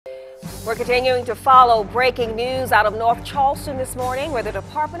We're continuing to follow breaking news out of North Charleston this morning, where the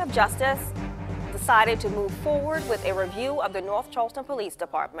Department of Justice decided to move forward with a review of the North Charleston Police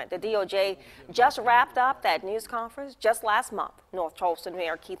Department. The DOJ just wrapped up that news conference just last month. North Charleston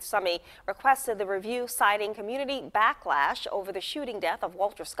Mayor Keith Summey requested the review, citing community backlash over the shooting death of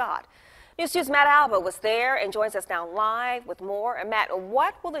Walter Scott. News 2's Matt Alba was there and joins us now live with more. And Matt,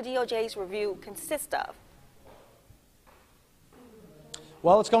 what will the DOJ's review consist of?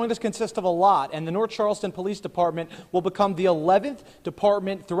 Well, it's going to consist of a lot, and the North Charleston Police Department will become the 11th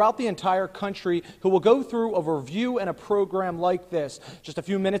department throughout the entire country who will go through a review and a program like this. Just a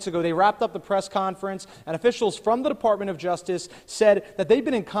few minutes ago, they wrapped up the press conference, and officials from the Department of Justice said that they've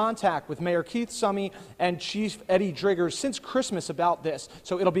been in contact with Mayor Keith Summey and Chief Eddie Driggers since Christmas about this.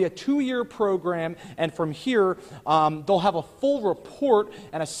 So it'll be a 2-year program, and from here, they'll have a full report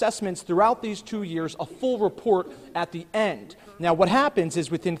and assessments throughout these 2 years, a full report at the end. Now, what happens is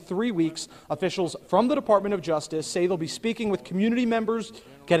within 3 weeks, officials from the Department of Justice say they'll be speaking with community members,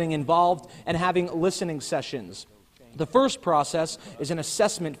 getting involved, and having listening sessions. The first process is an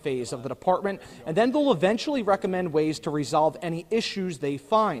assessment phase of the department, and then they'll eventually recommend ways to resolve any issues they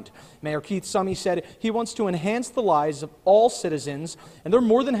find. Mayor Keith Summey said he wants to enhance the lives of all citizens, and they're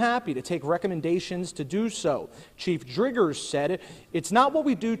more than happy to take recommendations to do so. Chief Driggers said, "It's not what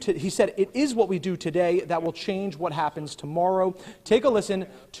we do." He said, "It is what we do today that will change what happens tomorrow." Take a listen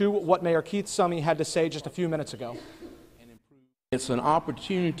to what Mayor Keith Summey had to say just a few minutes ago. It's an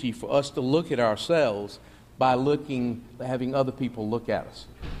opportunity for us to look at ourselves by having other people look at us.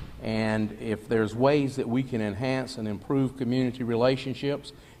 And if there's ways that we can enhance and improve community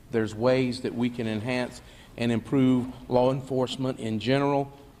relationships, there's ways that we can enhance and improve law enforcement in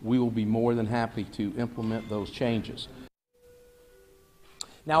general, we will be more than happy to implement those changes.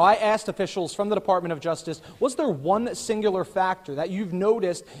 Now, I asked officials from the Department of Justice, was there one singular factor that you've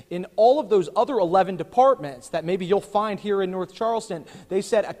noticed in all of those other 11 departments that maybe you'll find here in North Charleston? They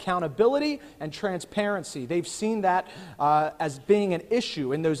said accountability and transparency. They've seen that as being an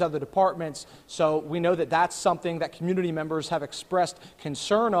issue in those other departments. So we know that that's something that community members have expressed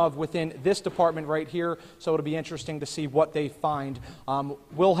concern of within this department right here. So it'll be interesting to see what they find.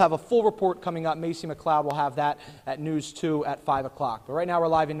 We'll have a full report coming up. Macy McLeod will have that at News 2 at 5 o'clock. But right now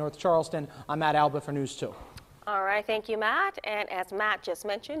we're live in North Charleston. I'm Matt Alba for News 2. All right, thank you, Matt. And as Matt just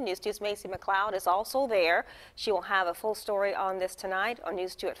mentioned, News 2's Macy McLeod is also there. She will have a full story on this tonight on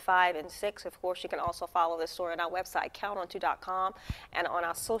News 2 at 5 and 6. Of course, you can also follow this story on our website, counton2.com, and on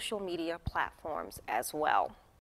our social media platforms as well.